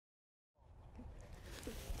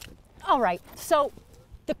All right, so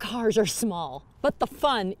the cars are small, but the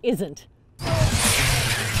fun isn't.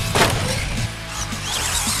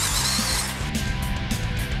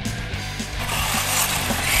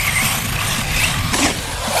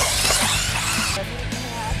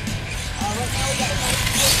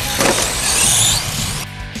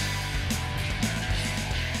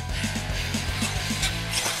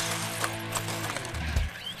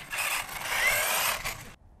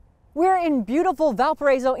 We're in beautiful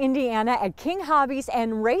Valparaiso, Indiana at King Hobbies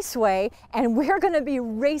and Raceway, and we're going to be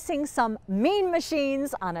racing some mean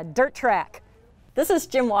machines on a dirt track. This is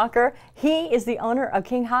Jim Walker. He is the owner of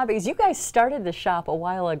King Hobbies. You guys started the shop a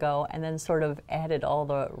while ago and then sort of added all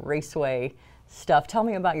the Raceway stuff. Tell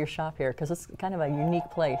me about your shop here, because it's kind of a unique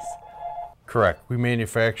place. Correct. We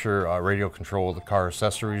manufacture radio control of the car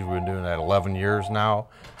accessories. We've been doing that 11 years now.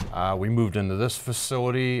 We moved into this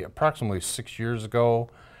facility approximately 6 years ago.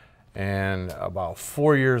 And about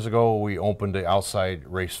 4 years ago, we opened the outside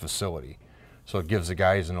race facility. So it gives the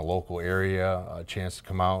guys in the local area a chance to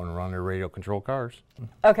come out and run their radio control cars.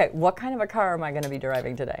 Okay, what kind of a car am I going to be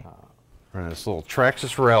driving today? We're in this little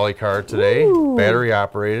Traxxas rally car today, battery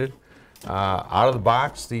operated. Out of the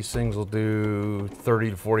box, these things will do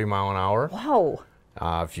 30 to 40 mile an hour. Whoa.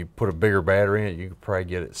 If you put a bigger battery in it, you could probably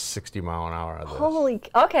get it 60 mile an hour out of this. Holy,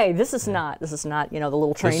 okay, this is not, you know, the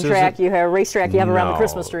little train track you have, racetrack you have around the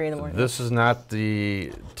Christmas tree in the morning. This is not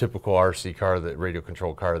the typical RC car, that radio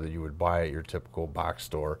control car that you would buy at your typical box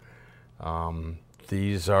store.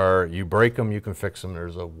 These are, you break them, you can fix them.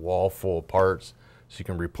 There's a wall full of parts, so you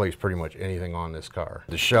can replace pretty much anything on this car.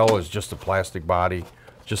 The shell is just a plastic body,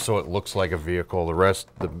 just so it looks like a vehicle. The rest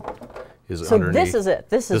is underneath. So this is it.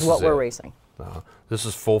 This is what we're racing. This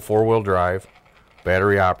is full four-wheel drive,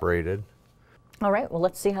 battery operated. All right, well,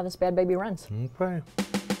 let's see how this bad baby runs. Okay.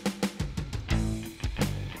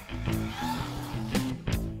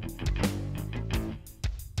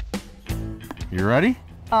 You ready?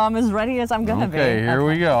 As ready as I'm gonna be. Okay, here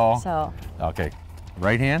we go. So. Okay,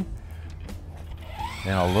 right hand,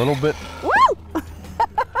 and a little bit. Woo!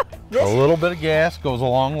 A little bit of gas goes a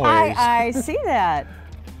long ways. I see that.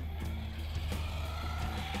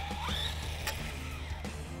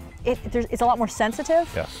 It's a lot more sensitive.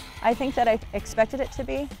 Yes. I think that I expected it to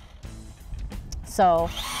be. So,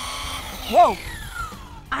 whoa!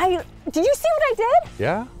 Did you see what I did?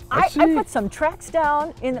 Yeah. I put some tracks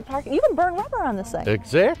down in the park. You can burn rubber on this thing.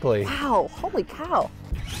 Exactly. Wow! Holy cow!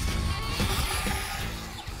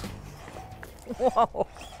 Whoa!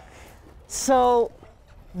 So,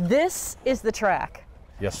 this is the track.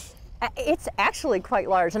 Yes. It's actually quite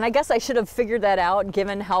large, and I guess I should have figured that out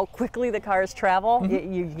given how quickly the cars travel.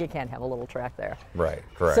 You can't have a little track there. Right,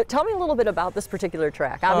 correct. So tell me a little bit about this particular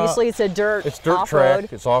track. Obviously it's a dirt off-road.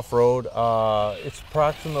 Track, it's off-road. It's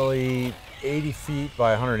approximately 80 feet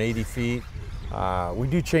by 180 feet. We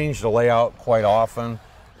do change the layout quite often.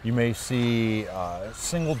 You may see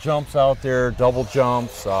single jumps out there, double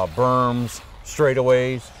jumps, berms,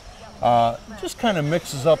 straightaways. Just kind of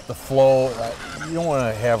mixes up the flow. You don't want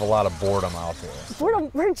to have a lot of boredom out there. Boredom?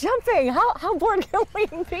 We're jumping. How bored can we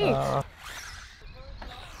be?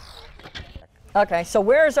 Okay, so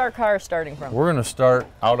where is our car starting from? We're going to start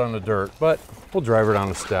out on the dirt, but we'll drive her down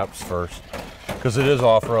the steps first because it is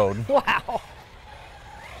off-road. Wow.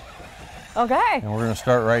 Okay. And we're going to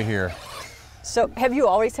start right here. So have you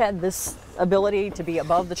always had this ability to be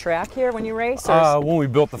above the track here when you race? When we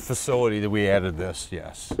built the facility that we added this,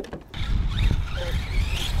 yes.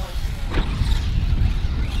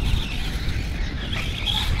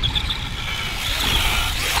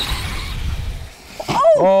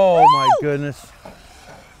 Oh my goodness.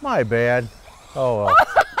 My bad. Oh well.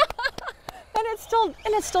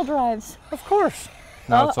 and it still drives. Of course.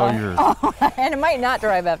 Now it's all yours. Oh, and it might not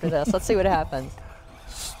drive after this. Let's see what happens.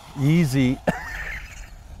 Easy.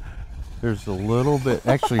 There's a little bit.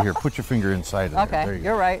 Actually, here, put your finger inside of it. Okay, there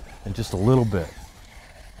you're right. And just a little bit.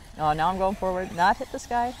 Oh, now I'm going forward. Not hit this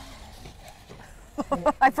guy.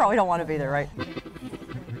 I probably don't want to be there, right?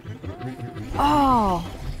 Oh,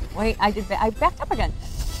 wait, I backed up again.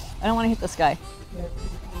 I don't want to hit this guy.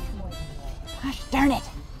 Gosh darn it.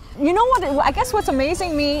 You know what, I guess what's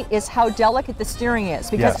amazing me is how delicate the steering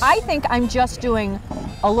is, because Yes. I think I'm just doing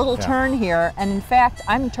a little turn here, and in fact,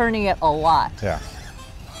 I'm turning it a lot. Yeah.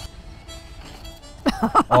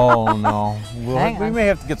 Oh no. We may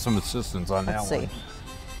have to get some assistance on Let's that see. one.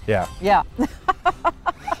 Yeah. Yeah.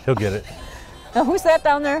 He'll get it. Now, who's that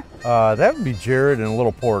down there? That would be Jared and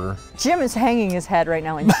Little Porter. Jim is hanging his head right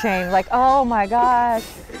now in shame, like, oh my gosh,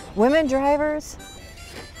 women drivers?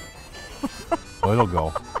 Oh, it'll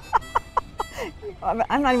go.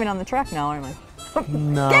 I'm not even on the track now, am I?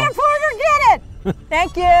 No. Get it, Porter, get it!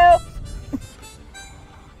 Thank you.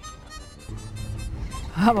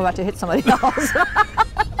 I'm about to hit somebody else.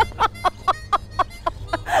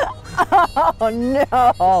 Oh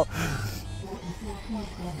no.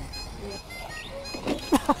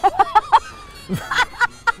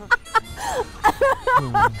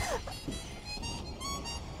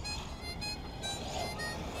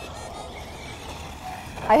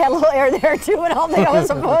 I had a little air there too, and I don't think I was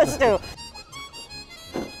supposed to.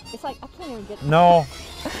 It's like I can't even get. No,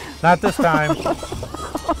 not this time.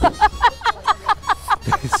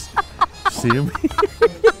 See him?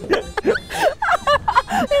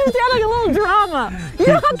 It sounded like a little drama. You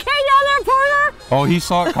okay down there, Porter? Oh, he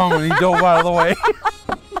saw it coming. He dove out of the way.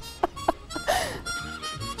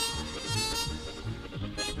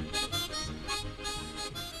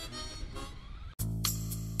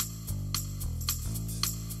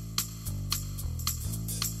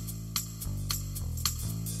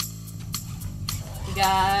 We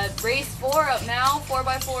got race 4 up now,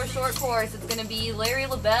 4x4 short course. It's going to be Larry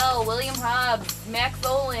LaBelle, William Hobbs, Max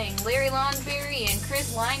Oling, Larry Lonsberry, and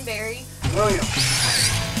Chris Lineberry. William,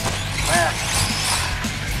 Max,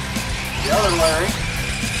 the other Larry,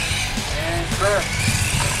 and Chris.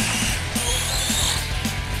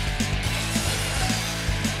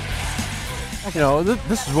 You know,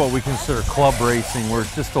 this is what we consider club racing, where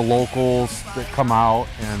it's just the locals that come out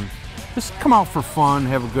and just come out for fun,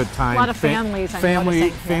 have a good time. A lot of families,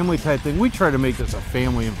 family type thing. We try to make this a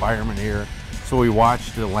family environment here, so we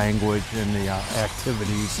watch the language and the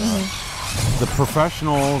activities. The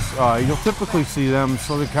professionals, you'll typically see them in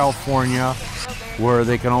Southern California, where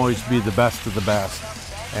they can always be the best of the best.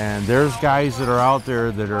 And there's guys that are out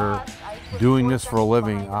there that are doing this for a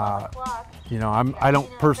living. You know, I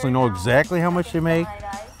don't personally know exactly how much they make,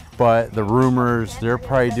 but the rumors, they're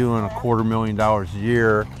probably doing $250,000 a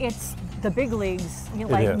year. It's the big leagues, you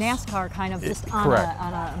know, like NASCAR, kind of just on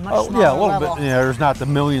a much smaller yeah, a little level. bit. Yeah, there's not the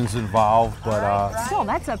millions involved, but still,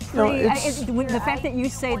 that's a pretty. The fact that you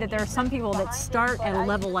say that there are some people that start at a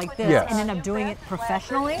level like this and end up doing it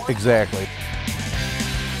professionally. Exactly.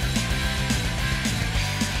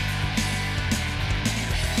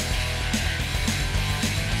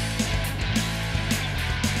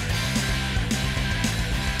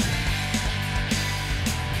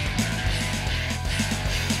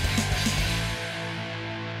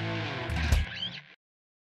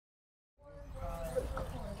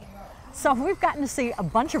 So we've gotten to see a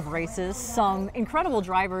bunch of races, some incredible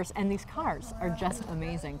drivers, and these cars are just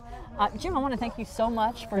amazing. Jim, I want to thank you so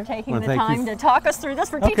much for taking the time to talk us through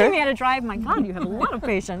this, for teaching me how to drive. My God, you have a lot of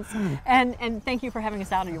patience. And thank you for having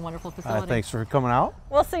us out at your wonderful facility. Thanks for coming out.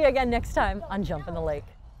 We'll see you again next time on Jump in the Lake.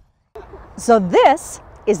 So this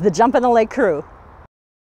is the Jump in the Lake crew.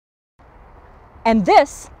 And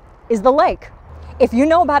this is the lake. If you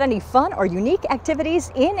know about any fun or unique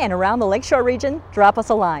activities in and around the Lakeshore region, drop us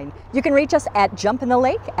a line. You can reach us at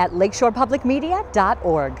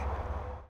jumpinthelake@lakeshorepublicmedia.org.